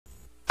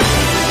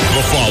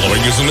The following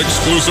is an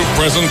exclusive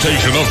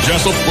presentation of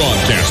Jessup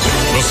Broadcasting,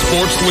 the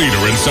sports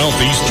leader in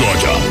Southeast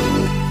Georgia.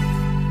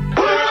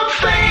 World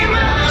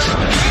famous.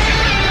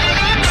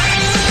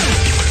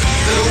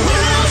 The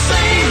world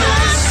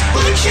famous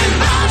Butch and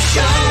Bob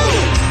Show.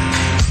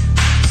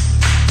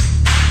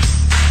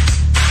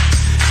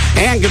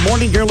 And good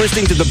morning. You're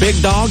listening to the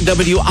Big Dog,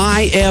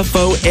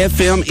 WIFO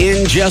FM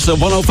in Jessup,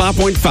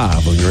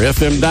 105.5 on your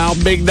FM dial,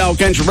 Big Dog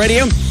Country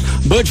Radio.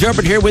 Butch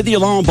Hubbard here with you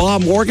along with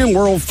Bob Morgan,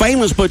 world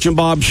famous Butch and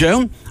Bob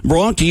Show,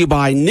 brought to you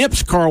by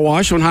Nips Car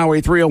Wash on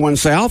Highway 301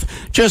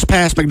 South, just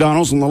past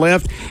McDonald's on the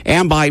left,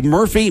 and by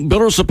Murphy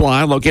Builder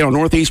Supply, located on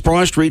Northeast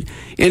Broad Street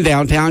in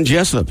downtown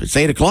Jessup. It's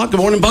 8 o'clock. Good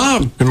morning,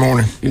 Bob. Good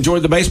morning.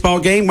 Enjoyed the baseball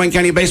game, Wayne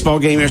County baseball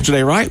game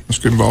yesterday, right? It's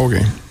a good ball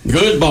game.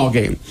 Good ball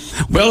game.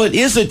 Well, it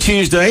is a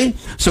Tuesday,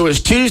 so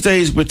it's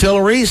Tuesdays with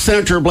Tillery.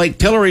 Senator Blake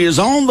Tillery is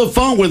on the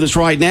phone with us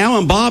right now,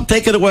 and Bob,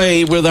 take it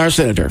away with our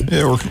senator.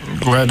 Yeah, we're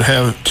glad to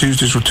have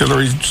Tuesdays with Tillery.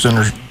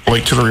 Senator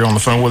Blake Tillery on the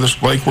phone with us.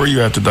 Blake, where are you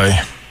at today?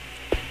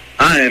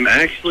 I am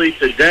actually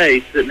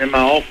today sitting in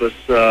my office.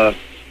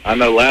 I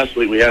know last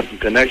week we had some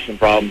connection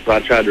problems, so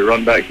I tried to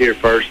run back here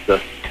first to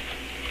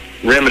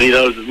remedy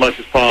those as much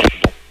as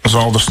possible. Is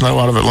all the snow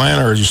out of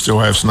Atlanta, or do you still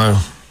have snow?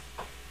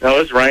 No,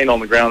 it's rained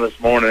on the ground this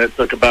morning. It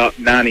took about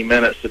 90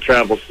 minutes to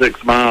travel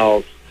 6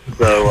 miles,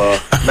 so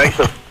makes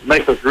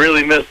us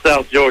really miss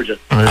South Georgia.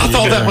 I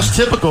thought that was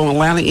typical in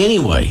Atlanta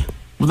anyway,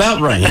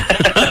 without rain.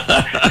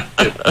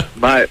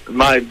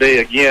 Might be.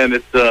 Again,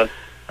 it's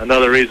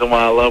another reason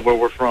why I love where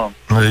we're from.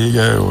 There you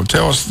go. Well,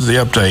 tell us the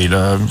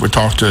update. We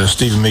talked to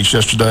Stephen Meeks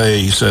yesterday.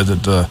 He said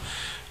that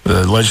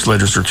the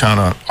legislators are kind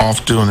of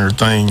off doing their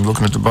thing,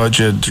 looking at the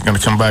budget. They're going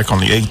to come back on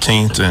the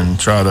 18th and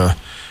try to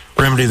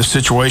remedy the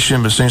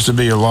situation, but seems to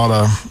be a lot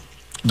of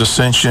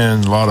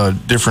dissension, a lot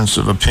of difference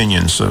of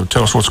opinions. So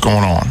tell us what's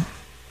going on.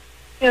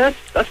 Yeah,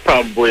 that's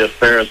probably a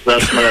fair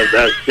assessment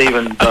as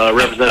Stephen,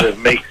 Representative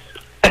Meeks.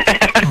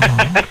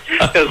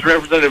 As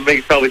Representative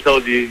Meeks probably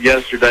told you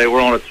yesterday,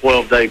 we're on a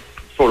 12-day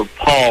sort of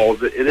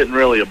pause. It isn't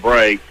really a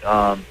break.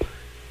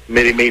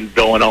 Committee meetings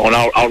going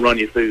on. I'll run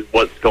you through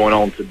what's going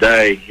on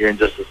today here in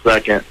just a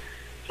second.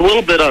 It's a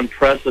little bit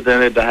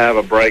unprecedented to have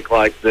a break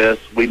like this.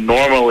 We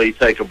normally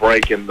take a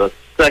break in the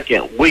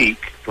second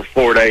week for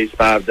 4 days,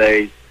 5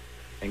 days,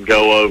 and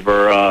go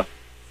over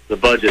the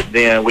budget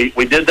then. We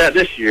did that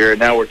this year, and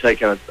now we're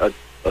taking a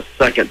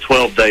second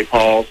 12-day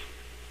pause.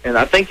 And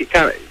I think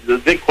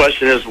the big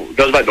question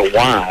goes back to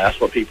why. That's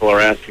what people are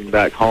asking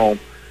back home.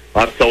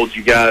 I've told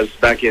you guys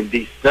back in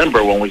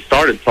December when we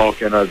started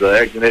talking of the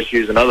exit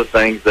issues and other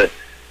things that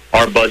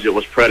our budget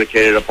was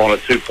predicated upon a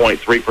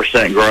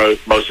 2.3%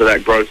 growth. Most of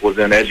that growth was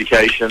in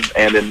education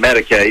and in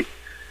Medicaid.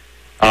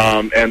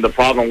 And the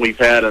problem we've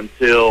had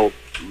until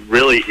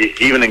really,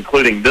 even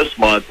including this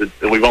month,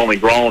 we've only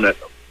grown at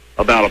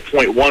about a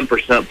 0.1%,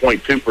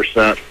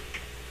 0.2%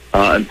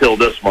 until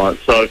this month.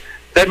 So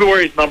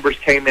February's numbers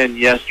came in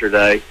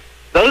yesterday.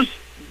 Those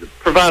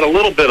provide a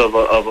little bit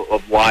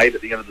of light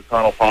at the end of the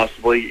tunnel,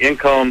 possibly.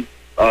 Income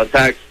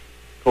tax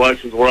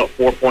collections were up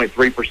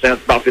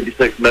 4.3%, about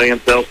 $56 million.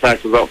 Sales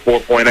tax was up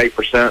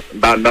 4.8%,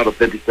 about another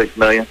 $56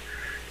 million.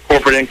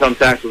 Corporate income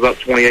tax was up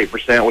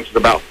 28%, which is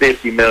about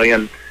 $50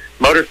 million.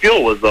 Motor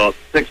fuel was up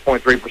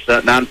 6.3%,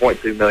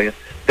 $9.2 million.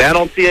 Down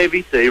on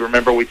TAVT,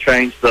 remember we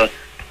changed the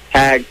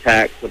tag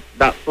tax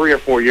about 3 or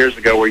 4 years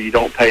ago, where you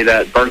don't pay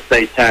that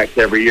birthday tax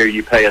every year.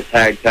 You pay a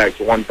tag tax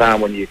one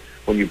time when you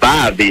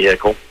buy a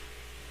vehicle.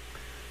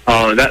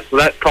 So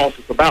that costs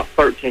us about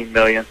 $13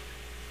 million.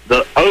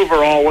 The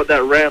overall, what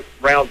that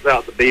rounds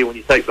out to be, when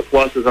you take the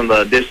pluses and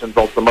the additions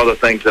on some other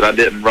things that I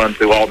didn't run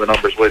through all the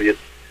numbers with you,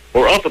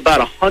 we're up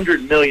about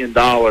 $100 million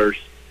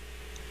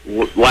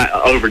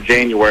over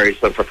January.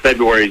 So for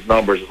February's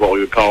numbers is what we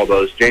would call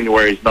those.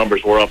 January's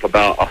numbers were up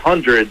about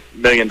 $100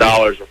 million,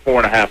 or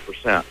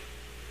 4.5%.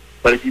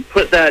 But if you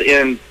put that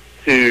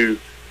into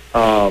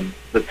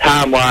the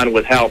timeline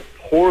with how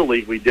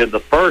poorly we did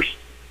the first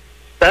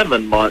 6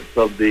 months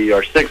of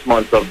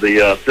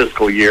the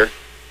fiscal year,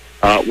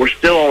 we're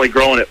still only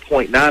growing at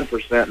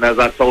 0.9%. And as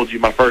I told you,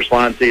 my first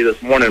line to you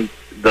this morning,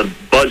 the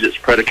budget's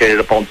predicated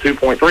upon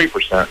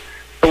 2.3%.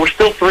 So we're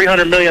still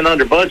 $300 million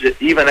under budget,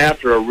 even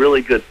after a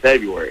really good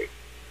February.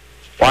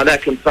 Why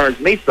that concerns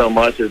me so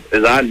much is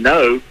I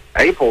know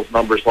April's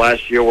numbers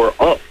last year were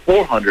up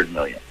 $400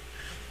 million.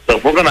 So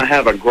if we're going to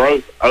have a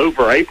growth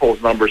over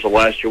April's numbers of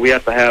last year, we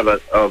have to have a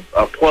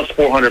plus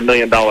 $400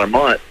 million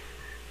month,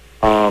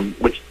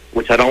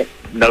 which I don't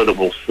know that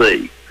we'll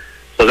see.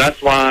 So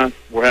that's why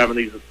we're having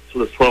these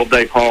sort of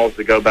 12-day pause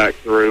to go back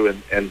through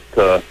and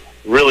to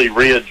really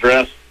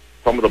readdress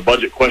some of the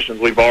budget questions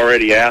we've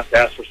already ask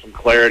for some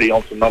clarity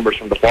on some numbers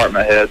from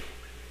department heads.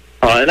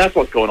 And that's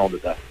what's going on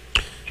today.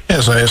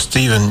 Yes, I asked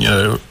Stephen,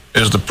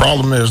 is the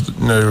problem is,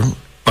 like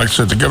I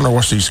said, the governor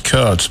wants these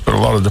cuts, but a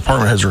lot of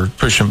department heads are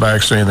pushing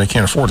back saying they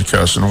can't afford the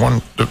cuts.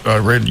 And I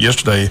read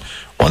yesterday,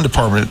 one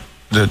department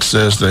that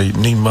says they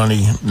need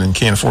money and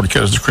can't afford the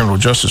cuts is the criminal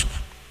justice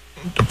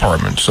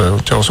department. So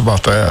tell us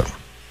about that.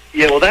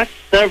 Yeah, well, that's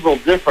several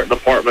different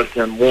departments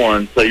in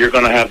one. So you're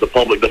going to have the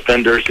public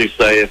defenders who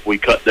say if we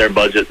cut their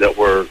budget that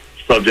we're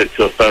subject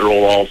to a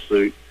federal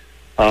lawsuit.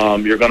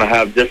 You're going to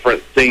have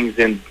different things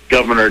in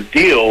Governor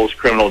Deal's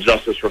criminal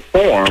justice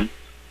reform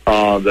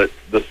that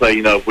say,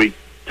 if we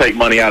take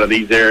money out of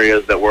these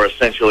areas that we're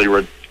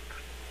essentially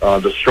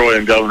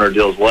destroying Governor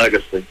Deal's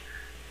legacy.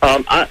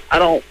 I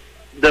don't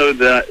know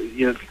that,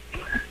 it's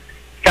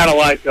kind of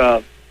like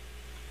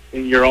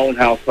in your own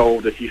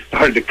household, if you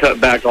started to cut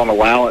back on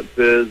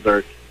allowances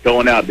or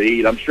going out to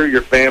eat, I'm sure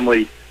your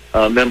family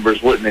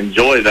members wouldn't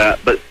enjoy that,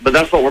 but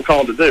that's what we're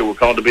called to do. We're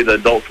called to be the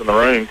adults in the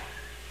room.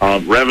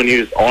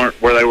 Revenues aren't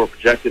where they were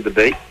projected to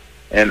be,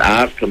 and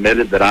I've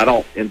committed that I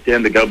don't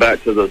intend to go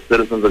back to the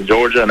citizens of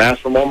Georgia and ask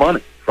for more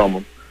money from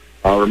them.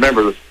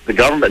 Remember, the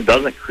government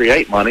doesn't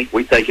create money.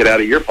 We take it out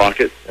of your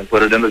pockets and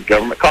put it in the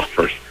government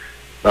coffers.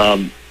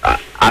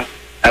 I,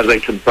 as a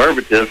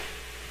conservative,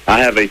 I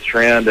have a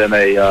trend and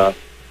a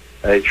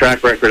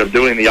track record of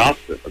doing the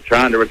opposite, of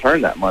trying to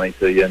return that money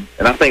to you.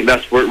 And I think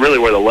that's really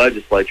where the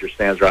legislature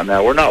stands right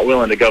now. We're not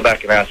willing to go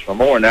back and ask for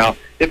more. Now,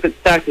 if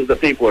it's taxes that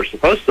people are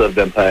supposed to have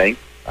been paying,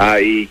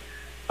 i.e.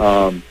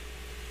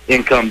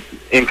 income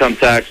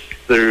tax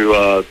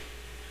through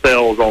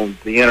sales on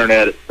the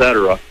internet, et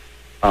cetera,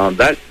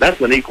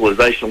 that's an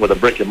equalization with a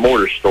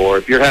brick-and-mortar store.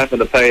 If you're having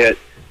to pay it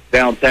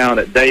downtown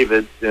at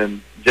David's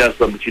in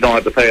Jessup, but you don't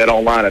have to pay it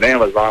online at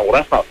Amazon, well,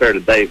 that's not fair to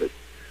David's.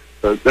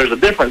 So there's a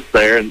difference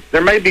there, and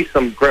there may be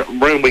some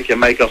room we can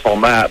make up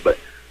on that. But,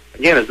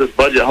 again, as this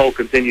budget hole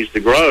continues to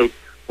grow,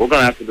 we're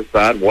going to have to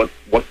decide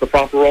what's the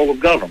proper role of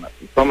government.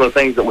 And some of the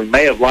things that we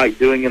may have liked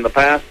doing in the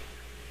past,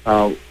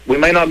 we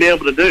may not be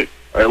able to do,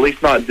 or at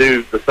least not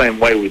do the same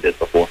way we did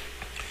before.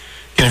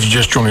 And if you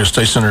just joined us,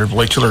 State Senator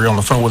Blake Tillery on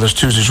the phone with us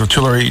Tuesdays with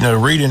Tillery.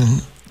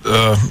 Reading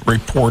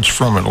reports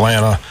from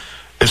Atlanta,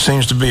 it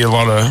seems to be a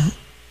lot of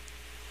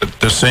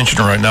dissension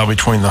right now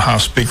between the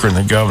House Speaker and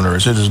the Governor.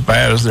 Is it as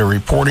bad as they're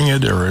reporting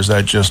it, or is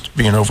that just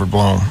being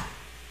overblown?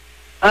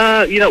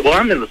 Well,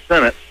 I'm in the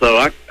Senate, so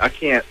I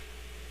can't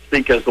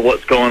speak as to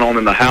what's going on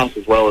in the House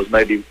as well as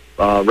maybe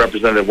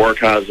Representative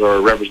Werkheiser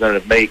or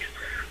Representative Meeks.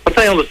 I'll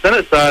tell you, on the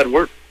Senate side,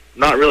 we're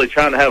not really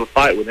trying to have a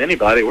fight with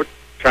anybody. We're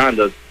trying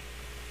to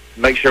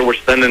make sure we're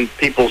spending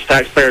people's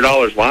taxpayer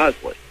dollars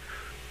wisely.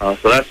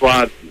 So that's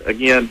why,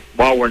 again,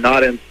 while we're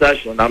not in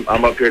session, I'm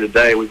up here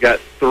today. We've got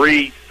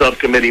 3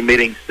 subcommittee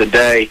meetings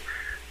today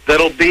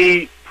that'll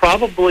be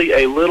probably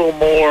a little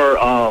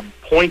more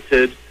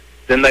pointed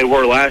than they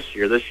were last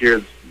year. This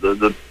year,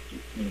 the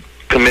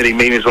committee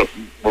meetings,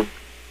 we're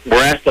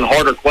asking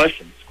harder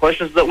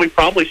questions that we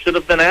probably should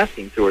have been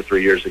asking 2 or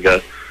 3 years ago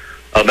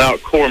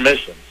about core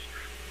missions,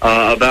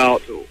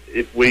 about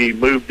if we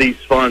move these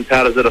funds,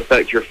 how does it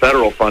affect your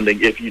federal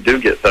funding if you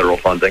do get federal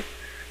funding,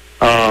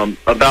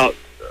 about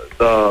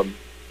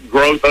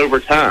growth over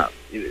time.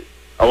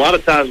 A lot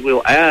of times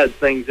we'll add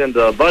things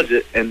into a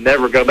budget and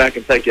never go back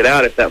and take it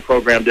out if that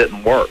program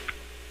didn't work.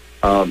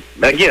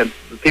 Again,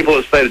 the people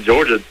of the state of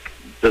Georgia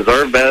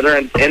deserve better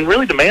and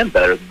really demand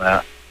better than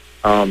that.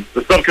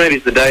 The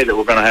subcommittees today that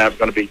we're going to have are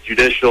going to be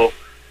judicial,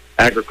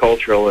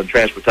 agricultural, and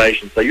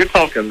transportation. So you're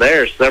talking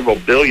there several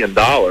 $1 billion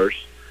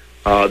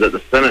that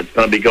the Senate's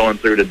going to be going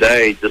through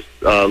today, just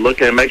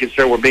looking and making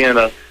sure we're being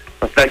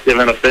effective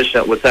and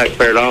efficient with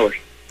taxpayer dollars.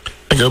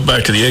 I go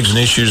back to the Eggs and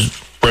Issues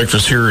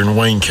breakfast here in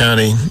Wayne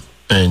County,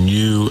 and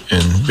you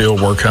and Bill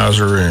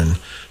Werkheiser and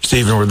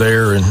Stephen were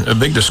there, and a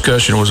big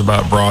discussion was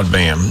about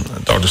broadband.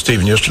 I talked to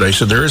Stephen yesterday. He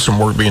said there is some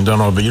work being done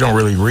on it, but you don't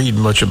really read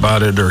much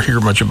about it or hear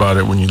much about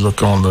it when you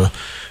look on the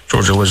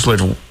Georgia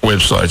Legislative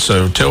website.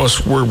 So tell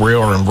us where we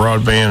are in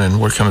broadband and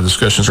what kind of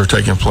discussions are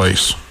taking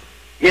place.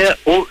 Yeah,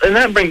 well, and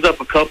that brings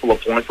up a couple of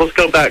points. Let's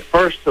go back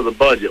first to the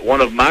budget. One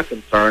of my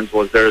concerns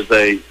was there's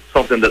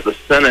something that the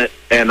Senate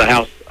and the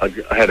House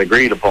had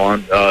agreed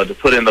upon to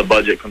put in the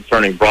budget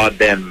concerning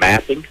broadband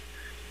mapping.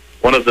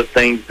 One of the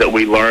things that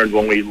we learned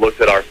when we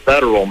looked at our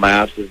federal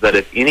maps is that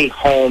if any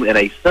home in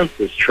a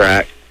census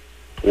tract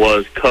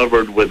was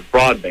covered with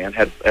broadband,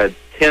 had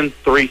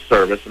 10-3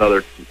 service, in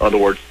other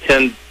words,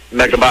 10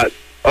 megabytes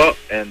up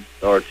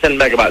or 10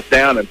 megabytes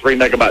down and 3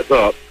 megabytes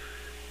up,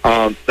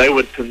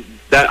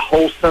 that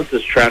whole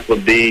census tract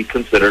would be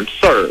considered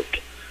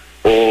served.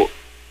 Well,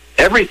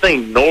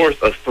 everything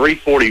north of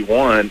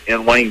 341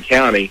 in Wayne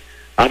County,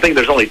 I think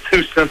there's only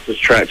 2 census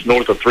tracts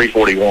north of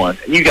 341,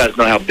 and you guys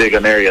know how big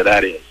an area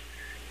that is.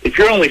 If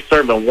you're only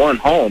serving one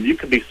home, you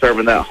could be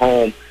serving that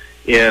home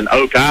in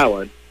Oak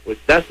Island, which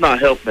that's not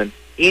helping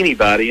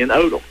anybody in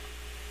Odom.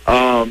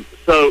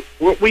 So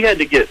we had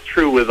to get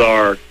true with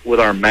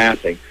our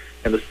mapping,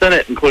 and the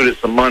Senate included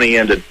some money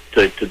in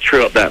to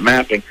true up that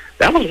mapping.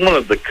 That was one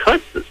of the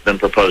cuts that's been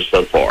proposed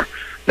so far.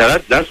 Now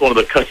that's one of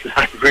the cuts that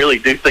I really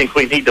do think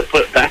we need to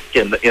put back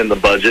in the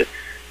budget,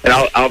 and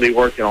I'll be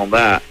working on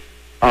that.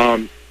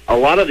 A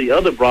lot of the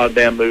other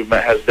broadband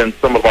movement has been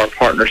some of our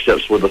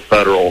partnerships with the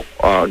federal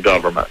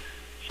government.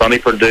 Sonny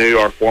Perdue,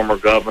 our former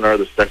governor,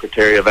 the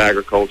Secretary of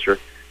Agriculture,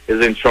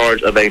 is in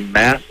charge of a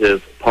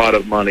massive pot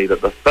of money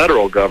that the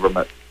federal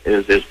government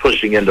is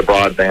pushing into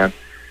broadband.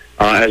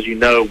 As you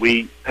know,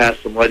 we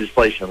passed some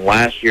legislation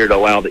last year to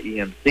allow the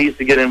EMCs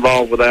to get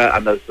involved with that. I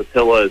know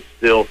Satilla is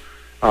still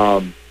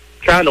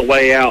trying to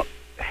weigh out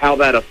how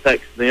that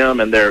affects them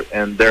and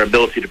their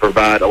ability to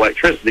provide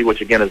electricity,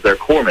 which again is their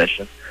core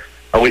mission.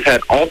 We've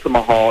had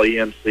Altamaha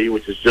EMC,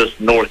 which is just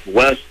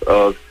northwest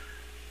of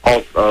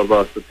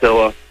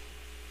Satilla,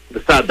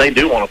 decide they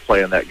do want to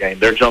play in that game.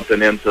 They're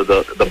jumping into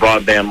the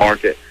broadband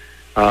market.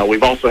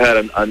 We've also had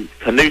a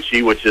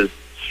Canucci, which is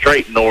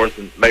straight north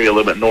and maybe a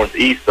little bit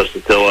northeast of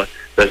Satilla,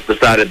 that's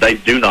decided they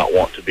do not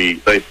want to be.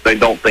 They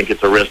don't think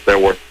it's a risk they're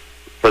worth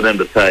for them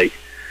to take.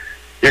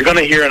 You're going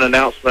to hear an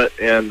announcement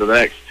in the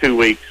next 2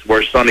 weeks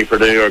where Sonny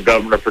Perdue, or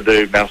Governor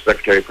Perdue, now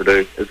Secretary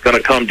Perdue, is going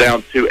to come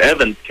down to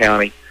Evans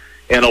County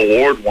and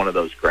award one of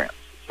those grants.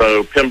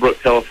 So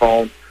Pembroke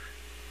Telephone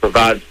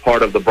provides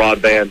part of the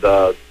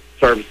broadband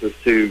services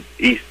to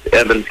East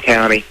Evans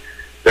County.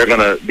 They're going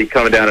to be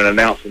coming down and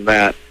announcing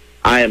that.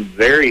 I am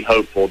very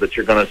hopeful that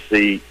you're going to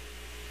see,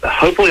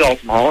 hopefully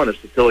Altamaha, and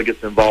if Satilla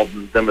gets involved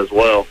in them as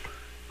well,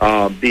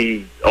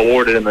 be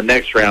awarded in the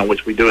next round,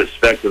 which we do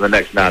expect in the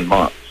next 9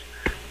 months.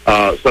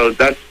 So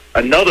that's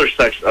another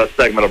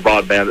segment of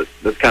broadband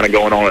that's kind of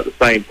going on at the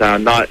same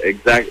time, not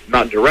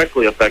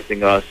directly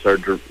affecting us or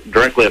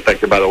directly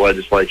affected by the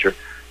legislature,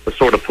 but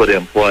sort of put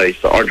in place.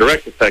 So our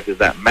direct effect is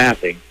that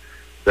mapping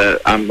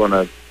that I'm going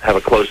to have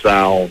a close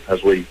eye on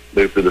as we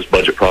move through this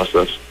budget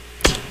process.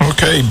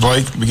 Okay,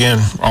 Blake, again,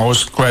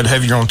 always glad to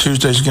have you on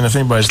Tuesdays. Again, if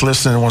anybody's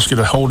listening and wants to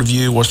get a hold of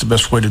you, what's the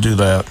best way to do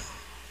that?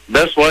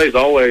 Best way is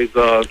always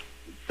cell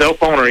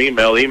phone or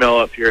email. Email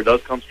up here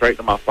does come straight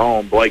to my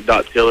phone,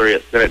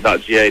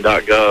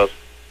 blake.tillery@senate.ga.gov.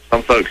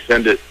 Some folks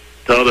send it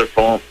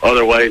to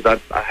other ways. I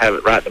have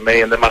it right to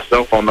me. And then my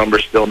cell phone number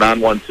is still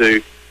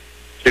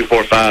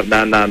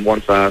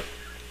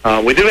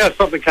 912-245-9915. We do have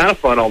something kind of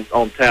fun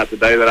on tap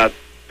today that I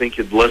think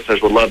the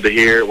listeners would love to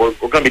hear. We're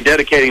going to be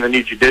dedicating the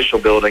new judicial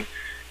building,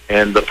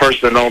 and the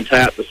person on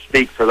tap to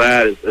speak for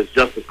that is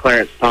Justice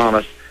Clarence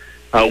Thomas.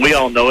 We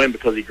all know him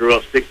because he grew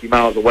up 60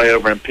 miles away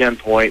over in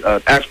Pinpoint,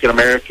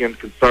 African-American,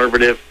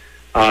 conservative,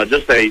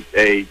 just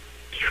a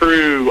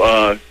true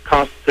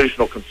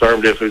constitutional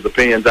conservative whose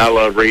opinions I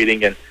love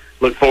reading, and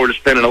look forward to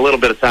spending a little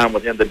bit of time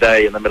with him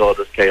today in the middle of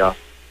this chaos.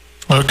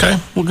 Okay.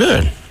 Well,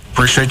 good.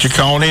 Appreciate you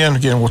calling in.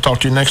 Again, we'll talk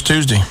to you next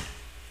Tuesday.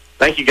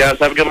 Thank you, guys.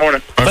 Have a good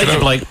morning. Thank you,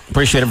 Blake.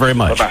 Appreciate it very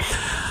much. Bye-bye.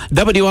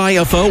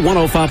 WIFO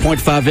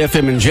 105.5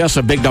 FM in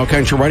Jessup, Big Dog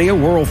Country Radio,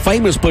 world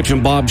famous Butch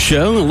and Bob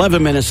Show,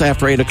 11 minutes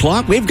after 8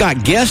 o'clock. We've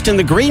got guests in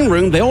the green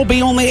room. They'll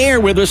be on the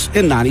air with us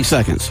in 90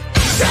 seconds.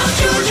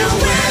 South Georgia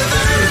weather.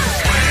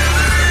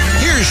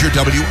 Here's your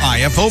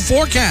WIFO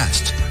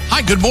forecast.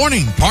 Hi, good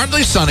morning.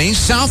 Partly sunny,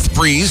 south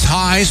breeze,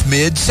 highs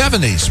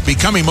mid-70s.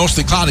 Becoming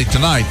mostly cloudy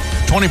tonight.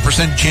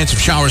 20% chance of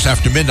showers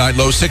after midnight,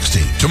 low 60.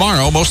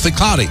 Tomorrow, mostly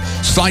cloudy.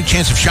 Slight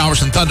chance of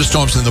showers and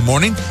thunderstorms in the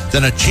morning.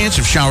 Then a chance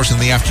of showers in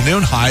the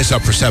afternoon, highs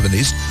upper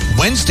 70s.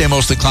 Wednesday,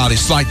 mostly cloudy,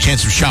 slight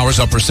chance of showers,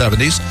 upper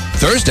 70s.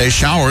 Thursday,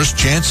 showers,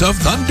 chance of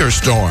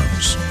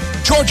thunderstorms.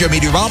 Georgia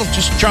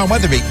meteorologist John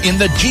Weatherby in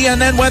the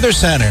GNN Weather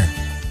Center.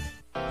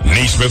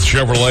 Neesmith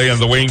Chevrolet and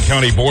the Wayne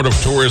County Board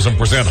of Tourism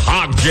present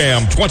Hog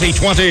Jam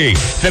 2020,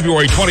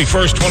 February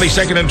 21st,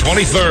 22nd, and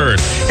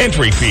 23rd.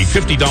 Entry fee,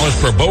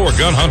 $50 per bow or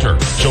gun hunter.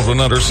 Children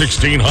under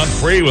 16 hunt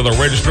free with a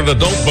registered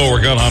adult bow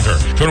or gun hunter.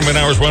 Tournament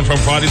hours run from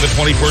Friday the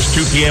 21st,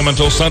 2 p.m.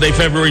 until Sunday,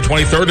 February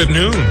 23rd at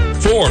noon.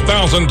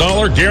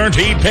 $4,000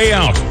 guaranteed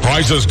payout.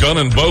 Prizes, gun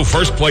and bow,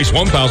 first place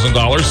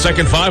 $1,000,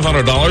 second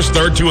 $500,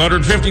 third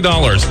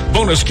 $250.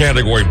 Bonus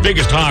category,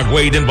 biggest hog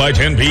weighed in by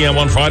 10 p.m.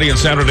 on Friday and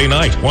Saturday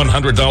night.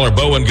 $100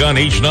 bow and gun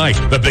each night.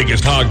 The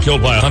biggest hog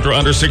killed by a hunter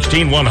under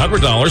 16,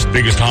 $100.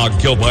 Biggest hog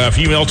killed by a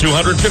female,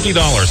 $250.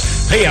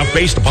 Payout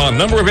based upon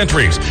number of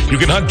entries. You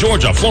can hunt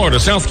Georgia, Florida,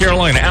 South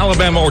Carolina,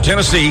 Alabama, or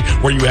Tennessee,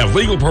 where you have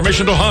legal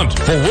permission to hunt.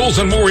 For rules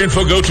and more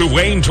info, go to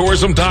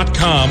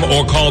WayneTourism.com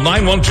or call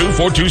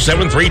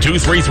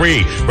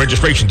 912-427-3233.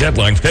 Registration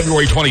deadline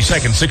February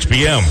 22nd, 6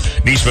 p.m.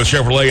 Neesmith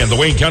Chevrolet and the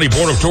Wayne County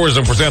Board of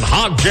Tourism present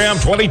Hog Jam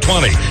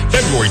 2020,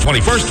 February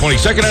 21st,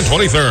 22nd, and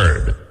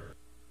 23rd.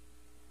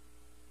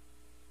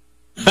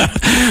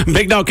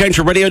 Big Dog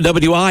Country Radio,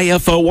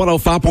 WIFO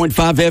 105.5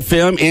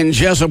 FM in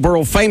Jessup,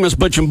 world famous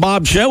Butch and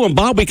Bob Show. And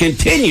Bob, we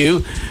continue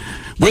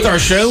with our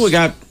show. We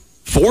got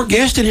 4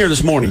 guests in here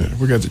this morning.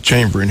 We got the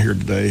chamber in here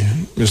today.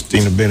 Miss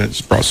Dina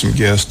Bennett's brought some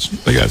guests.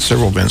 They got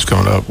several events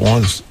coming up.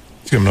 One's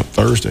coming up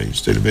Thursday,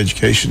 State of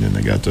Education, and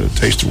they got the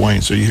Taste of Wayne.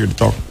 So you here to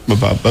talk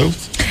about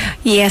both?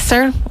 Yes,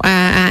 sir.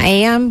 I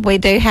am. We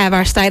do have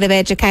our State of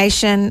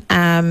Education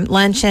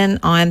luncheon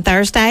on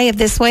Thursday of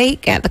this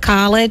week at the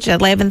college at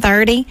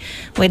 11:30.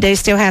 We do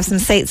still have some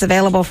seats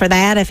available for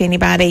that. If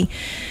anybody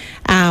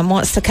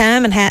wants to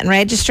come and hadn't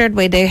registered,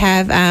 we do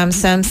have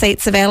some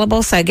seats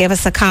available. So give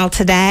us a call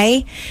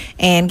today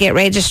and get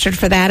registered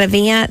for that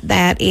event.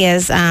 That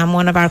is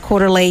one of our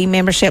quarterly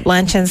membership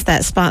luncheons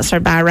that's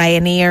sponsored by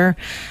Rayonier.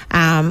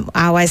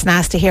 Always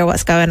nice to hear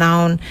what's going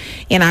on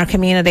in our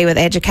community with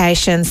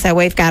education. So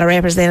we've got a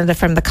representative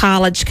from the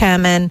college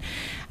coming.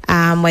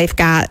 We've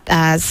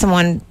got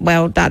someone,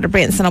 Dr.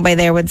 Brinson will be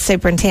there with the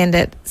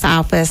superintendent's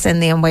office,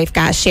 and then we've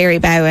got Sherry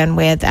Bowen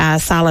with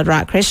Solid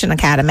Rock Christian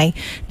Academy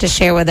to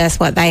share with us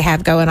what they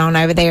have going on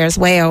over there as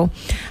well.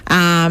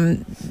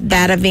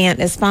 That event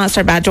is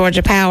sponsored by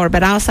Georgia Power,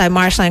 but also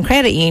Marshland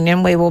Credit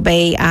Union. We will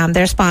be,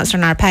 they're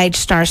sponsoring our Page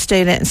Star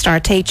Student and Star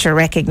Teacher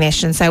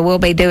recognition, so we'll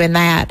be doing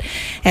that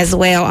as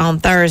well on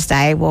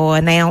Thursday. We'll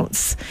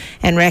announce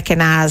and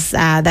recognize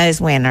those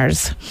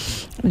winners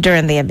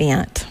during the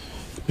event.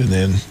 And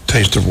then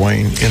Taste of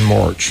Wayne in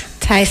March.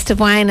 Taste of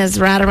Wayne is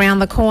right around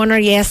the corner.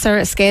 Yes, sir.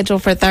 It's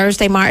scheduled for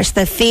Thursday, March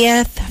the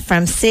 5th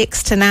from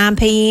 6 to 9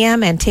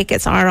 p.m., and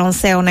tickets are on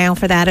sale now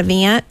for that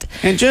event.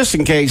 And just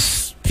in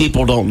case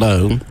people don't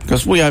know,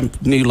 because we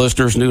have new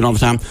listeners, new all the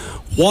time,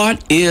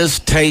 what is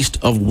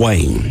Taste of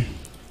Wayne?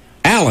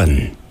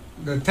 Alan.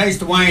 The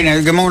Taste of Wayne,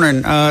 good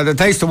morning. The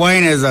Taste of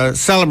Wayne is a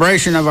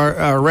celebration of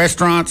our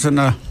restaurants in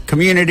the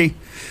community.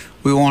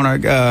 We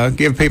want to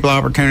give people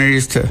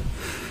opportunities to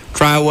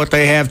try what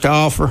they have to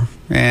offer,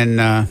 and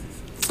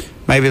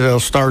maybe they'll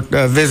start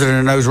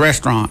visiting those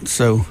restaurants.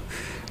 So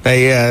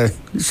they,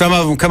 some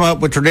of them come up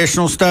with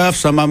traditional stuff,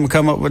 some of them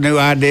come up with new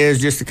ideas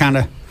just to kind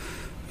of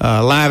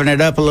liven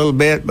it up a little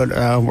bit. But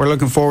we're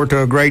looking forward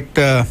to a great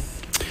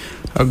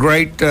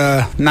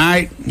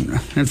night.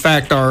 In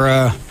fact,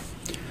 our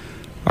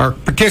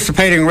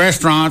participating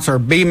restaurants are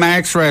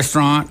B-Max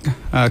Restaurant,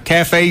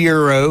 Cafe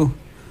Euro,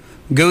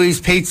 Gooey's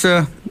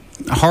Pizza,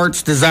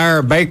 Heart's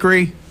Desire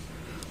Bakery,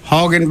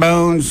 Hog and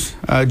Bones,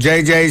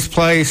 JJ's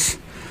Place,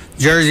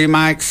 Jersey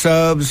Mike's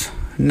Subs,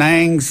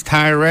 Nang's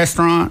Thai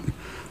Restaurant,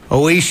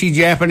 Oishi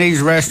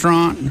Japanese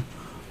Restaurant,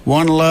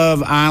 One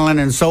Love Island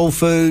and Soul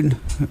Food,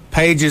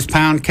 Page's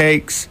Pound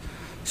Cakes,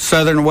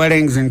 Southern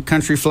Weddings and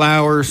Country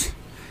Flowers,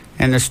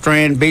 and the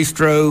Strand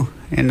Bistro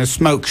and the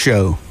Smoke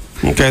Show.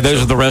 Okay,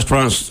 those are the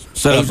restaurants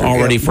set up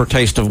already for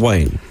Taste of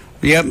Wayne.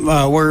 Yep,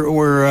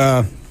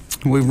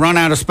 we've run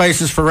out of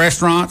spaces for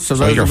restaurants, so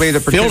those will be the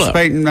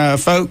participating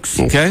folks.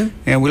 Okay.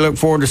 And we look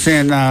forward to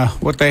seeing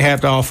what they have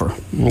to offer.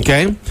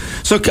 Okay.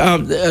 So,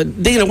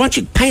 Dina, why don't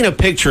you paint a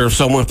picture of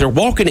someone if they're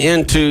walking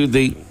into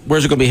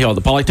where's it going to be held?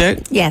 The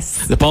Polytech?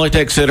 Yes. The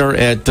Polytech Center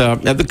at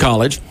the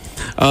college.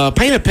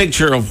 Paint a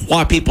picture of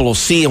what people will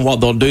see and what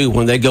they'll do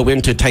when they go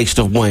into Taste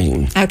of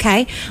Wayne.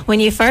 Okay.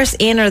 When you first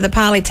enter the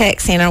Polytech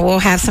Center, we'll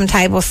have some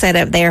tables set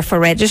up there for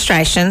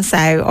registration,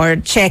 or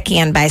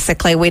check-in,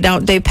 basically. We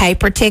don't do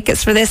paper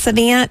tickets for this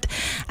event.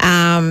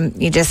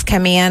 You just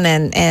come in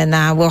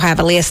and we'll have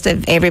a list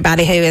of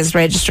everybody who is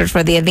registered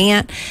for the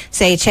event.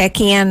 So you check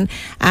in.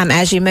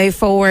 As you move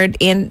forward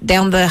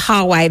down the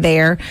hallway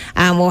there,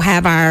 we'll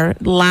have our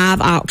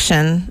live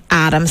auction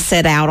items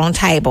set out on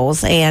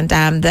tables, and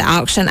the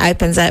auction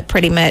opens up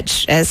pretty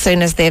much as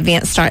soon as the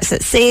event starts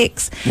at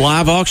 6.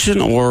 Live auction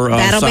or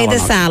that'll be the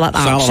silent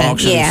auction. Silent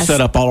auction, yes. Set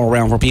up all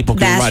around where people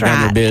can write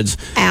down their bids.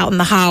 Out in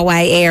the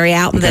hallway area,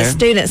 out in the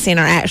student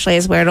center actually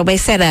is where it'll be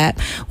set up.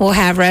 We'll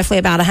have roughly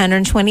about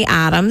 120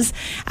 items.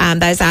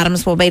 Those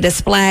items will be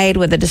displayed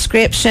with a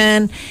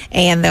description,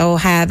 and they'll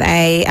have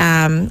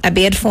a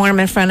bid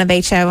form in front of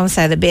each of them,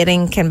 so the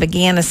bidding can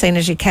begin as soon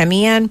as you come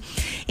in.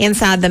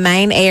 Inside the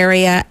main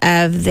area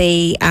of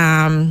the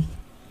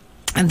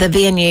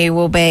venue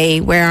will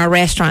be where our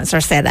restaurants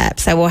are set up.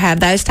 So we'll have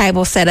those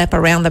tables set up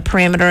around the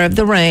perimeter of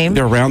the room.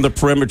 They're around the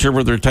perimeter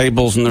with their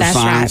tables and their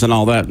signs and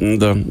all that,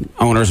 and the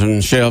owners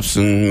and chefs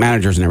and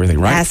managers and everything,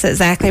 right? That's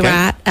exactly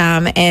right.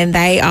 And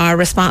they are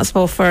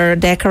responsible for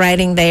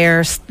decorating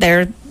their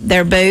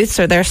booths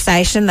or their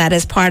station. That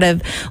is part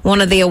of one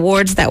of the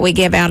awards that we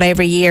give out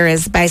every year,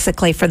 is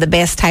basically for the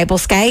best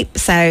tablescape.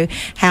 So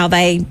how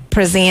they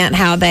present,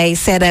 how they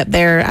set up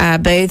their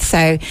booth.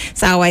 So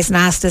it's always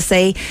nice to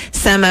see.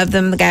 Some of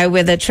them go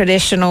with a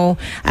traditional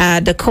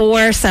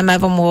decor. Some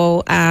of them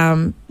will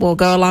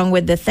go along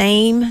with the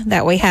theme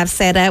that we have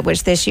set up,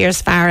 which this year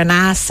is Fire and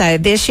Ice. So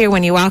this year,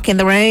 when you walk in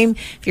the room,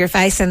 if you're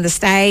facing the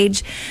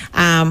stage,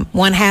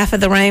 one half of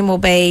the room will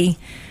be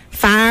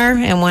fire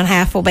and one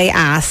half will be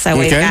ice. So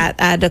we've got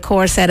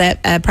decor set up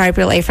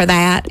appropriately for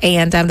that,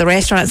 and the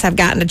restaurants have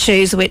gotten to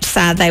choose which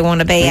side they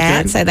want to be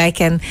at so they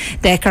can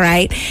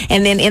decorate.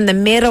 And then in the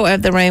middle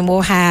of the room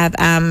we'll have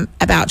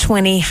about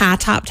 20 high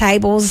top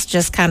tables,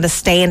 just kind of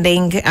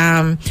standing,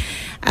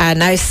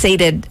 no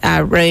seated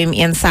room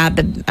inside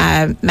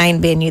the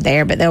main venue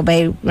there, but there'll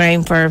be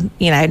room for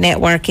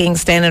networking,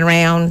 standing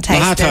around, tasting.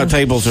 The high top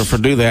tables are for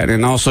do that,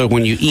 and also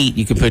when you eat,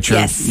 you can put your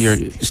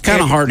it's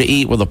kind of hard to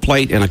eat with a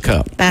plate and a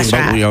cup. That's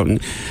right.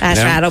 That's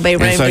right. It'll be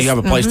room. And so you have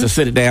a place to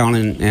sit it down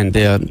and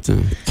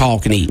to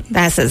talk and eat.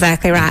 That's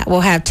exactly right.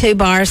 We'll have 2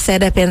 bars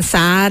set up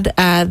inside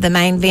the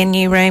main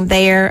venue room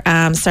there,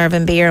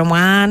 serving beer and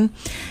wine.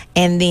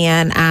 And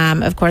then,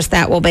 of course,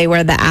 that will be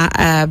where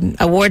the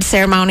award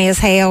ceremony is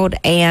held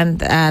and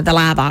the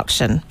live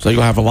auction. So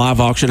you'll have a live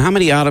auction. How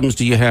many items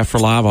do you have for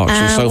live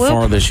auction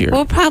far this year?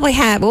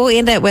 We'll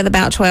end up with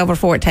about 12 or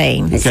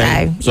 14.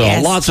 Okay. So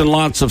yes. lots and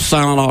lots of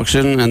silent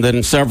auction and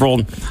then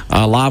several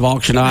live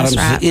auction items.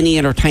 right. Any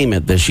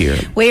entertainment this year?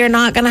 We are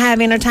not going to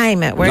have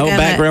entertainment. No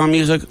background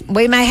music?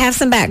 We may have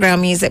some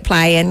background music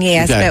playing,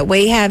 yes, Okay. but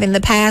we have in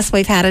the past,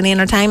 we've had an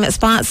entertainment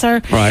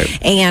sponsor. Right.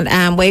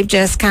 And we've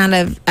just kind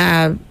of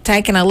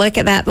taken a look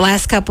at that the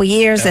last couple of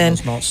years.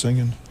 Alan's not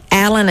singing.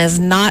 Alan is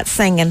not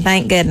singing,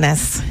 thank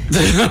goodness.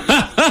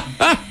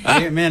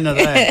 Amen to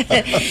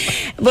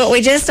that. But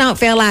we just don't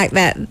feel like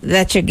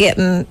that you're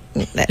getting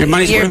Your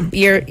money's worth?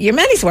 Your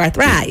money's worth,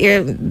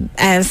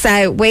 right?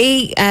 So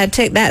we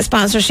took that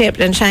sponsorship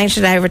and changed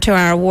it over to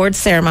our award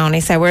ceremony.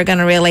 So we're going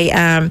to really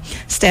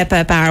step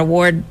up our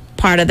award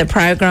part of the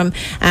program.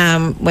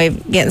 We're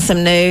getting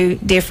some new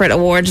different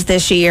awards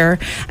this year.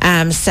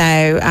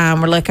 So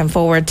we're looking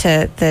forward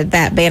to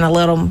that being a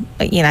little more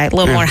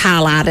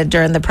highlighted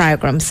during the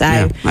program. So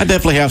I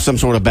definitely have some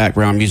sort of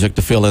background music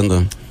to fill in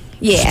the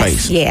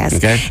space. Yes.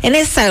 Okay. And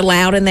it's so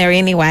loud in there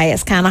anyway,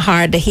 it's kind of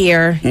hard to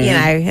hear,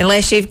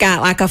 unless you've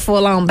got like a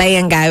full-on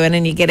band going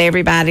and you get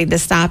everybody to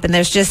stop. And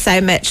there's just so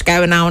much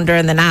going on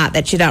during the night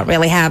that you don't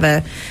really have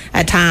a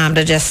time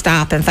to just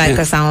stop and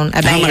focus on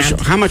a band.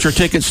 How much are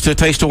tickets to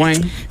Taste of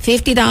Wayne?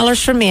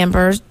 $50 for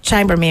members,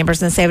 chamber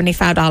members, and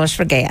 $75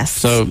 for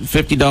guests. So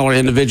 $50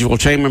 individual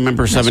chamber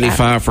member,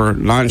 $75 for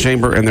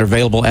non-chamber, and they're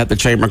available at the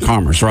Chamber of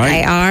Commerce, right?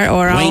 They are,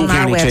 or Wayne on our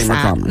County website. Chamber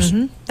of Commerce.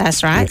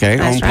 That's right. Okay,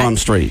 That's on right. Plum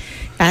Street.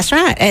 That's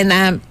right.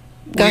 And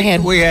go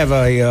ahead. We have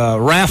a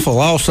raffle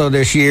also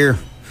this year.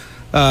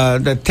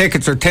 The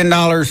tickets are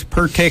 $10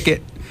 per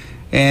ticket,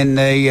 and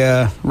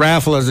the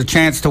raffle is a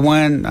chance to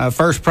win.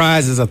 First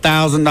prize is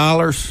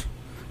 $1,000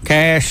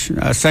 cash.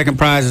 Second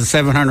prize is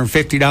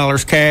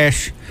 $750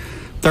 cash.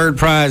 Third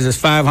prize is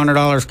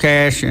 $500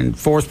 cash, and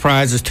fourth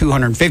prize is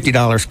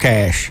 $250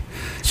 cash.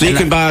 So you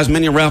can buy as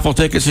many raffle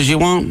tickets as you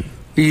want?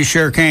 You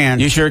sure can.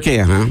 You sure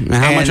can, huh? And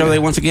how much are they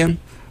once again?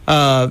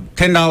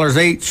 $10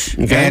 each,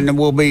 Okay. and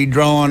we'll be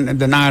drawing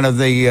the night of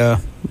the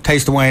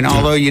Taste of Wayne.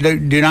 Although you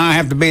do not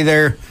have to be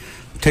there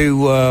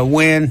to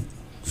win,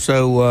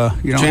 so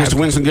you don't Chance have to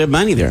win some good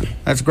money there.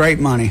 That's great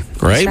money.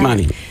 Great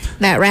money.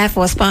 That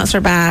raffle is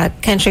sponsored by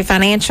Country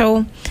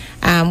Financial.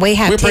 We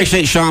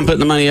appreciate Sean putting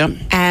the money up.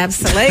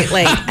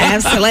 Absolutely,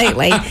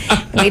 absolutely.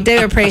 We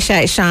do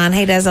appreciate Sean.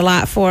 He does a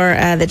lot for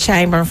the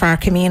chamber and for our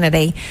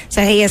community.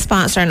 So he is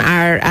sponsoring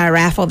our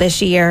raffle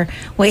this year.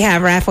 We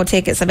have raffle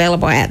tickets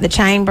available at the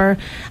chamber.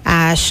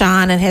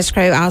 Sean and his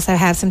crew also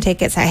have some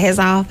tickets at his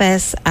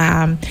office.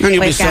 And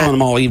you'll be selling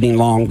them all evening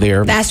long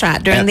there. That's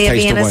right, during the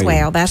event as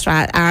well. That's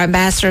right. Our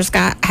ambassadors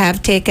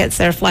have tickets.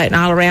 They're floating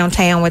all around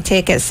town with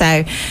tickets.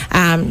 So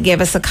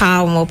give us a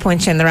call and we'll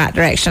point you in the right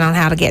direction on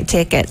how to get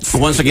tickets.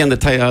 Once again,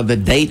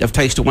 the date of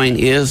Taste of Wayne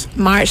is?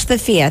 March the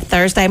 5th,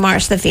 Thursday,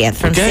 March the 5th,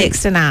 from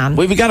 6 to 9.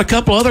 We've got a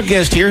couple other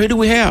guests here. Who do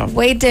we have?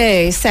 We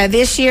do. So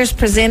this year's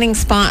presenting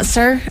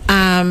sponsor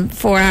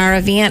for our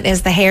event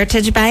is the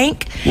Heritage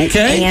Bank.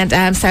 Okay.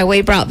 And so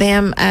we brought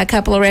them a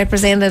couple of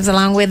representatives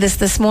along with us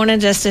this morning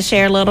just to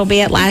share a little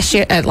bit. Last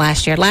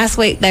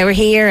week they were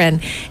here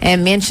and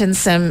mentioned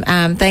some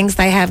things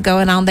they have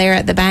going on there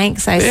at the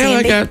bank. So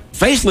Cindy, they got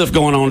facelift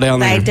going on down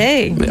there.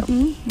 They do.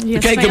 Yeah.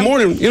 Yes, Okay, good ma'am.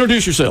 morning.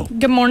 Introduce yourself.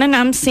 Good morning.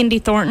 I'm Cindy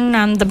Thornton.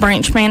 I'm the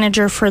branch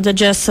manager for the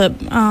Jessup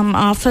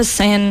office,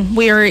 and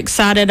we are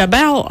excited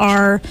about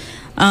our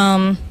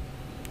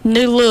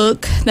new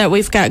look that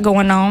we've got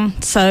going on.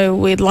 So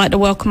we'd like to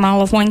welcome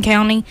all of Wayne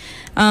County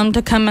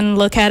to come and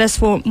look at us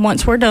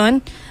once we're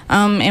done.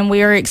 And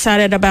we are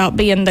excited about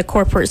being the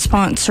corporate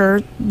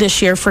sponsor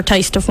this year for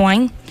Taste of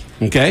Wayne.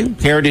 Okay,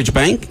 Heritage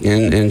Bank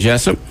in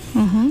Jessup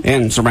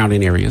and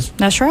surrounding areas.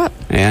 That's right.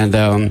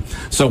 And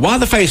so why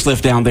the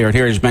facelift down there at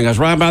Heritage Bank? I was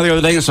riding by the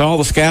other day and saw all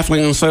the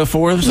scaffolding and so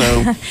forth.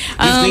 So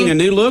just need a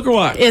new look or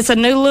what? It's a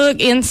new look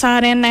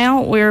inside and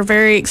out. We're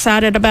very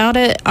excited about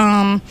it.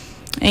 And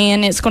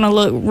it's going to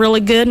look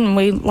really good, and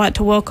we'd like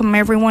to welcome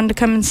everyone to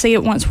come and see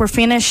it once we're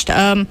finished,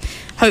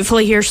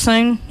 hopefully here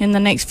soon in the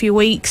next few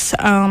weeks.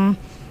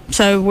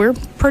 So we're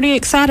pretty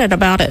excited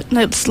about it.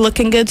 It's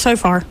looking good so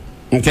far.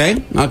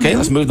 Okay,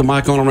 let's move the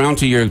mic on around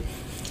to your...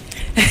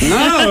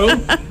 No,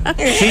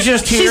 she's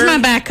just here. She's my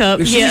backup.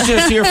 She's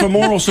just here for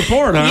moral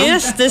support, huh?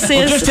 Yes, this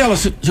Well, is. just tell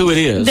us who it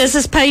is. This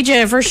is Paige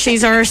Evers.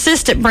 She's our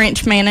assistant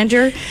branch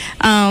manager.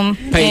 Paige,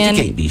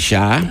 you can't be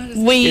shy.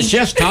 It's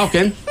just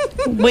talking.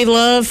 We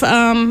love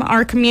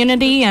our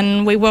community,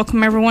 and we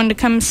welcome everyone to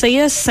come see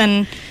us.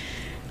 And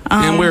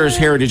where is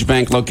Heritage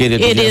Bank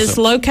located? It is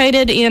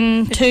located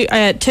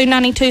at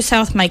 292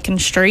 South Macon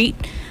Street.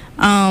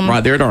 Right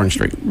there at Orange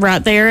Street.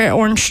 Right there at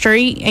Orange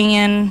Street,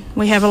 and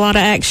we have a lot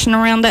of action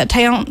around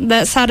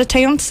that side of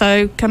town.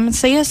 So come and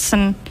see us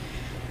and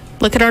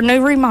look at our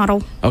new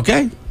remodel.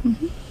 Okay. All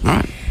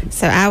right.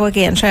 So I will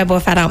get in trouble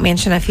if I don't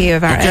mention a few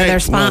of our Okay. other Well,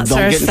 sponsors.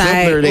 don't get in trouble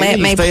there, so let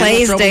Dean. me Stay out of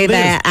please trouble do with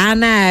this. that. I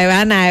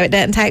know. It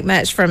doesn't take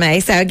much for me.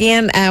 So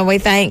again, we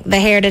thank the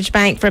Heritage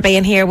Bank for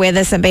being here with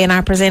us and being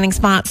our presenting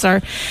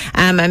sponsor.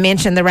 I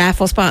mentioned the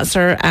raffle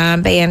sponsor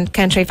being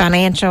Country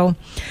Financial.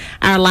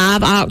 Our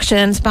live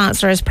auction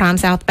sponsor is Prime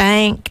South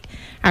Bank.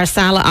 Our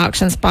silent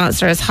auction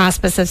sponsor is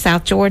Hospice of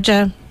South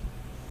Georgia.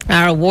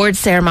 Our award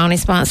ceremony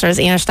sponsor is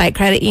Interstate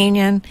Credit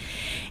Union.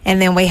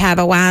 And then we have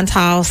a wine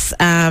toss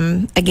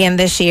again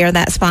this year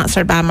that's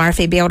sponsored by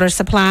Murphy Builder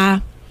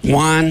Supply.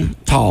 Wine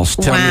toss.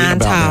 Tell me Wine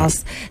about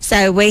toss.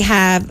 So we'll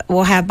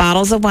have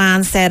bottles of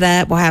wine set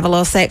up. We'll have a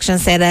little section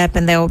set up,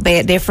 and they'll be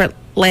at different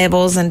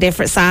levels and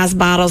different size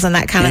bottles and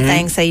that kind of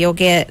thing. So you'll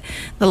get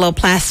the little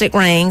plastic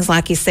rings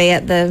like you see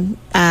at the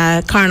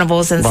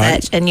carnivals and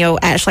Right. such, and you'll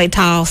actually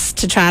toss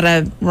to try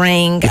to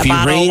ring If a you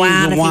bottle ring of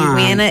wine. the If wine. you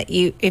win it,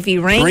 if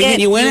you ring it,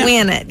 you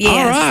win it. Yes.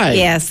 All right.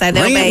 Yes. So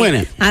there'll Ring it, be. win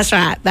it. That's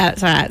right.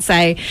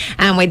 So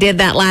we did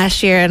that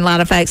last year, and a lot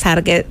of folks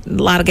had a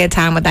lot of good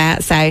time with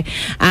that. So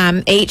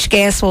each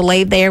guest will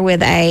leave there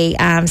with a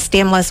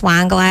stemless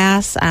wine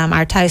glass.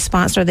 Our toast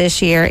sponsor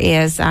this year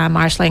is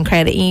Marshland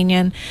Credit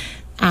Union.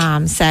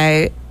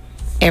 So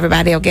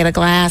everybody will get a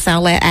glass.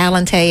 I'll let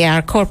Alan tell you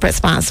our corporate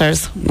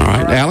sponsors. All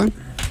right, Alan.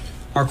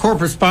 Our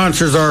corporate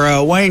sponsors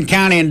are Wayne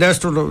County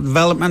Industrial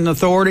Development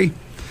Authority,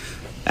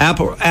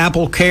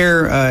 Apple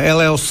Care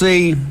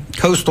LLC,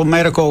 Coastal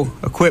Medical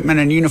Equipment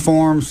and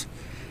Uniforms,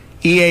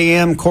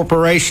 EAM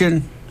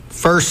Corporation,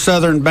 First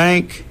Southern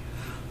Bank,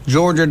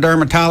 Georgia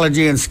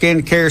Dermatology and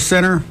Skin Care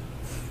Center,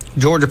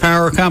 Georgia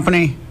Power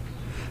Company,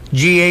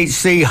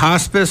 GHC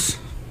Hospice,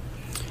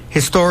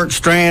 Historic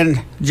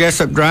Strand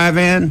Jessup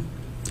Drive-In,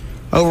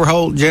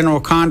 Overholt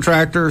General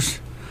Contractors,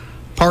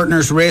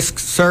 Partners Risk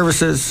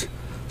Services,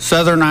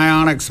 Southern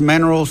Ionics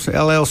Minerals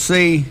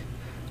LLC,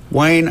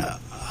 Wayne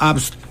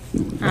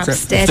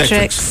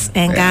Obstetrics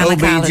and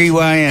Gynecology.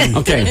 OBGYN.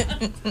 Okay.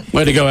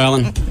 Way to go,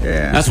 Alan.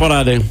 Yeah. That's what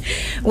I do.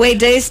 We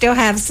do still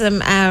have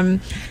some.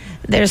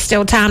 There's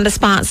still time to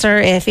sponsor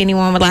if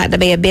anyone would like to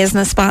be a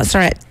business sponsor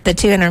at the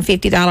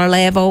 $250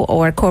 level,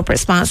 or a corporate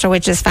sponsor,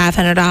 which is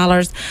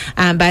 $500.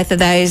 Both of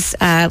those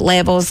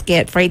levels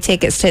get free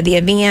tickets to the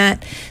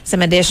event,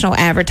 some additional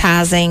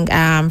advertising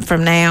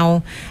from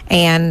now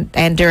and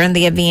during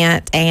the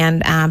event,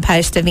 and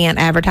post-event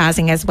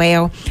advertising as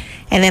well.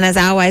 And then, as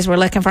always, we're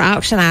looking for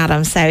auction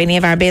items. So any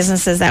of our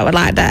businesses that would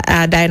like to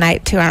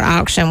donate to our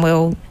auction,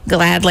 will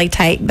gladly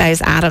take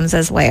those items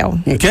as well.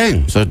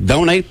 Okay. So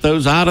donate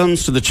those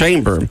items to the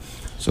chamber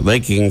so they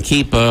can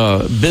keep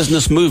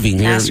business moving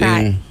here That's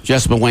right. in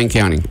Jessup and Wayne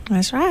County.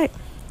 That's right.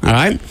 All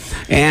right.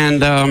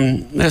 And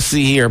let's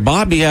see here.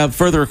 Bob, you have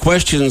further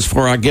questions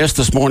for our guest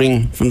this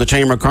morning from the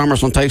Chamber of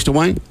Commerce on Taste of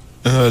Wayne?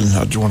 I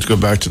just want to go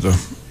back to the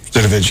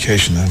state of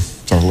education then.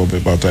 Talk a little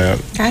bit about that.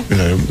 Okay.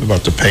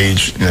 About the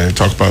page.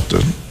 Talk about the,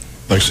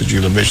 like I said,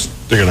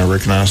 they're going to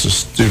recognize the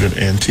student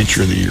and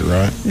teacher of the year,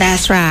 right?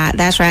 That's right.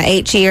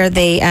 Each year,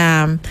 the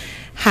the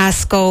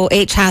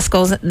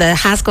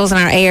high schools in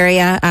our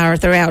area or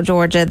throughout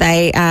Georgia,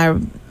 they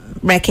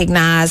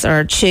recognize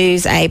or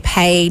choose a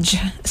page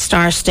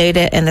star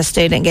student, and the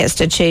student gets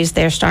to choose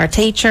their star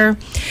teacher.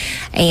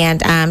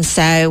 And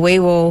so we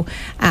will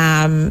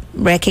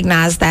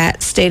recognize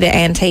that student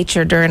and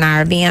teacher during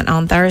our event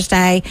on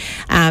Thursday.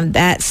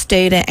 That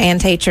student and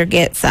teacher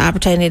gets the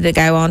opportunity to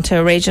go on to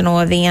a regional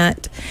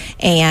event,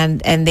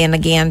 and then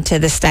again to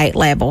the state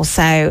level.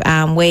 So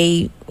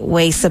we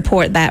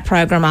support that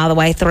program all the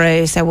way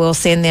through. So we'll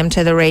send them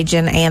to the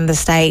region and the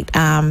state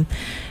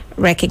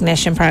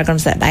recognition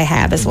programs that they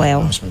have as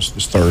well.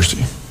 It's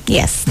Thursday.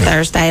 Yes,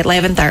 Thursday at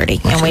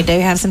 11:30, and we do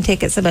have some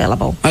tickets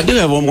available. I do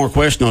have one more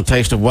question on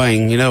Taste of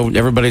Wayne.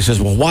 Everybody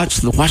says, well, watch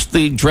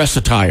the dress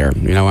attire.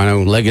 I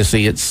know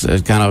Legacy, it's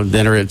kind of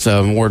dinner, it's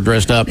more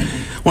dressed up.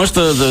 What's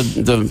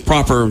the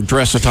proper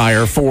dress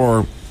attire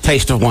for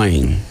Taste of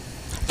Wayne?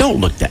 Don't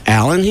look to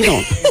Alan. He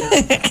don't.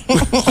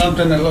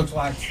 Something that looks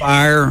like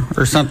fire,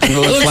 or something that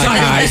looks like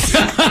ice.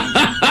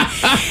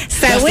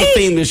 So That's the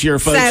theme this year,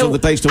 folks, of the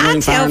Taste of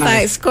Wayne Fire I tell Night.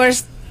 folks, of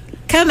course,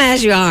 come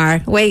as you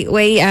are.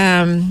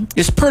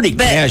 It's pretty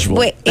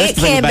casual. It That's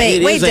the thing can about be.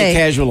 it. It is a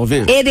casual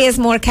event. It is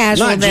more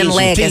casual Not than jeans and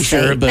Legacy.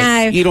 t-shirt, but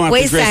no, you don't have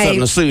we to dress up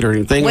in a suit or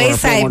anything. We or a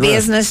say formal dress.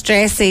 business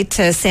dressy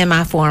to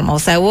semi-formal.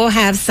 So we'll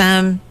have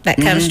some that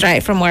come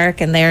straight from work,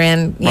 and they're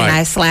in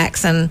Right.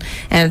 slacks and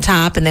a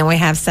top, and then we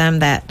have some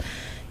that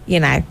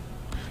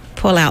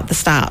pull out the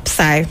stops.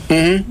 So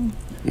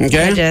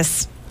Okay.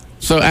 just.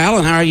 So,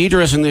 Alan, how are you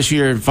dressing this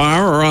year?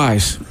 Fire or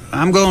ice?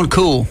 I'm going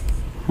cool.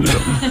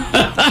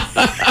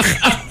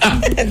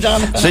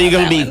 So you're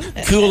going to be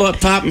cool up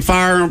top and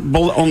fire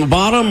on the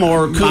bottom,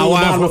 or cool on the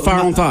bottom and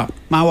fire on top?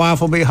 My wife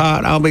will be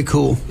hot. I'll be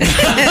cool.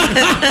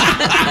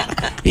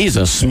 He's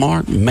a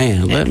smart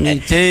man, let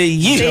me tell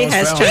you. She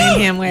has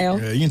trained him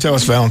well. Yeah, you can tell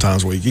it's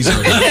Valentine's week. He's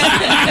already,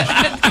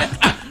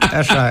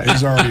 That's right.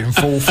 he's already in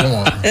full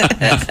form.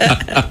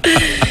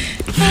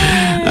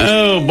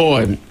 Oh,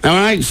 boy. All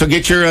right, so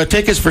get your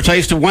tickets for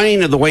Taste of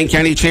Wayne at the Wayne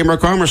County Chamber of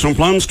Commerce on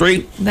Plum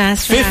Street.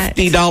 That's right.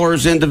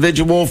 $50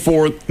 individual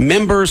for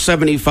members,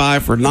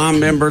 $75 for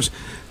non-members.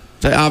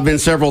 I've been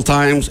several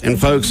times, and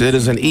folks, it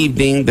is an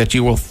evening that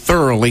you will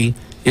thoroughly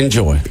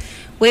enjoy.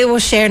 We will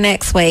share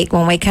next week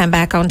when we come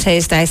back on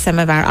Tuesday some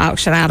of our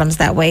auction items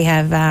that we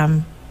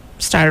have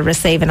started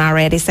receiving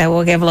already. So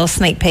we'll give a little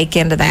sneak peek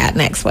into that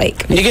next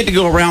week. You get to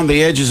go around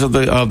the edges of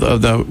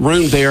the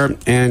room there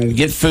and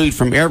get food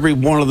from every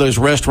one of those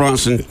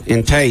restaurants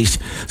and taste.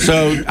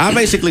 So I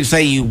basically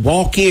say you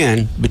walk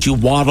in, but you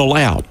waddle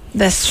out.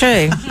 That's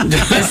true.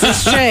 This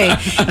is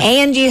true.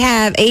 And you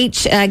have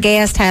each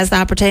guest has the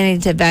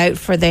opportunity to vote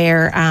for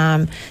their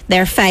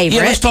favorite.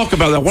 Yeah, let's talk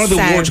about that. What are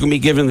the awards going to be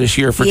given this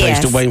year for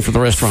Taste of Wayne for the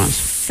restaurants?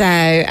 So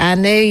I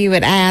knew you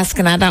would ask,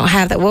 and I don't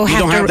have that. We'll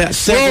have that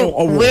several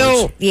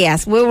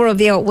awards. We'll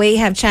reveal. We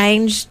have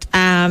changed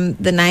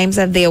the names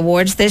of the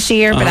awards this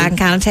year, but I can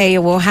kind of tell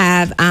you we'll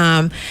have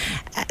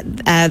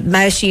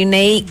most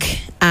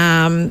unique.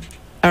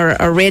 Or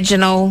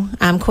original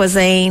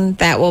cuisine.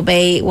 That will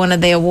be one of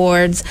the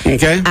awards.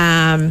 Okay.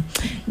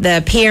 The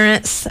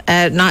appearance,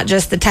 not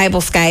just the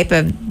tablescape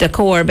of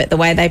decor, but the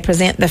way they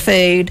present the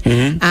food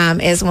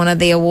is one of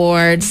the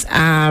awards.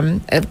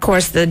 Of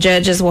course, the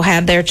judges will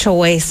have their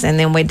choice, and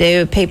then we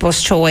do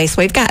People's Choice.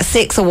 We've got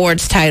 6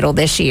 awards total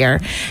this year.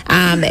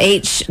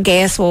 Each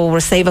guest will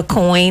receive a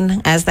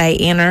coin as they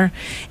enter,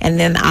 and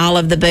then all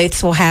of the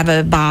booths will have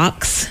a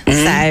box.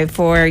 So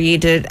for you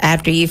to,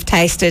 after you've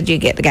tasted, you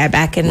get to go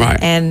back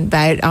and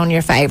vote on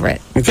your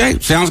favorite. Okay,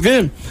 sounds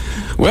good.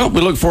 Well,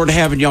 we look forward to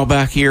having y'all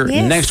back here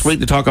next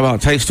week to talk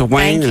about Taste of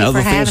Wayne and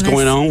other things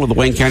going on with the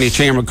Wayne County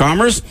Chamber of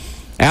Commerce.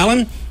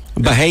 Alan,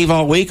 behave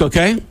all week,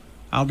 okay?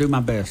 I'll do my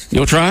best.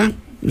 You'll try?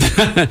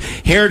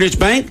 Heritage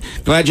Bank,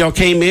 glad y'all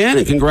came in,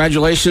 and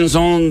congratulations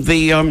on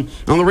the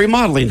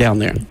remodeling down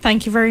there.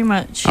 Thank you very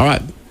much. All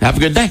right, have a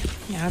good day.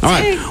 All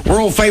right,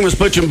 world famous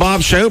Butch and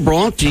Bob Show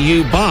brought to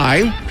you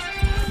by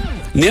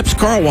Nips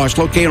Car Wash,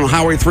 located on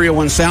Highway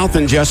 301 South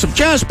in Jessup,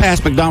 just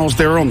past McDonald's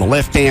there on the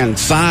left-hand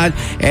side,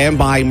 and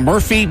by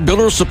Murphy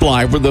Builder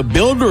Supply, where the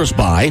builders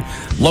buy,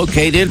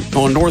 located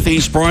on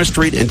Northeast Broad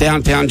Street in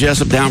downtown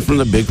Jessup, down from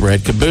the Big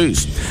Red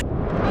Caboose.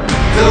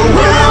 The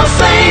world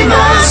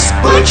famous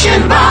Butch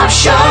and Bob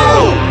Show.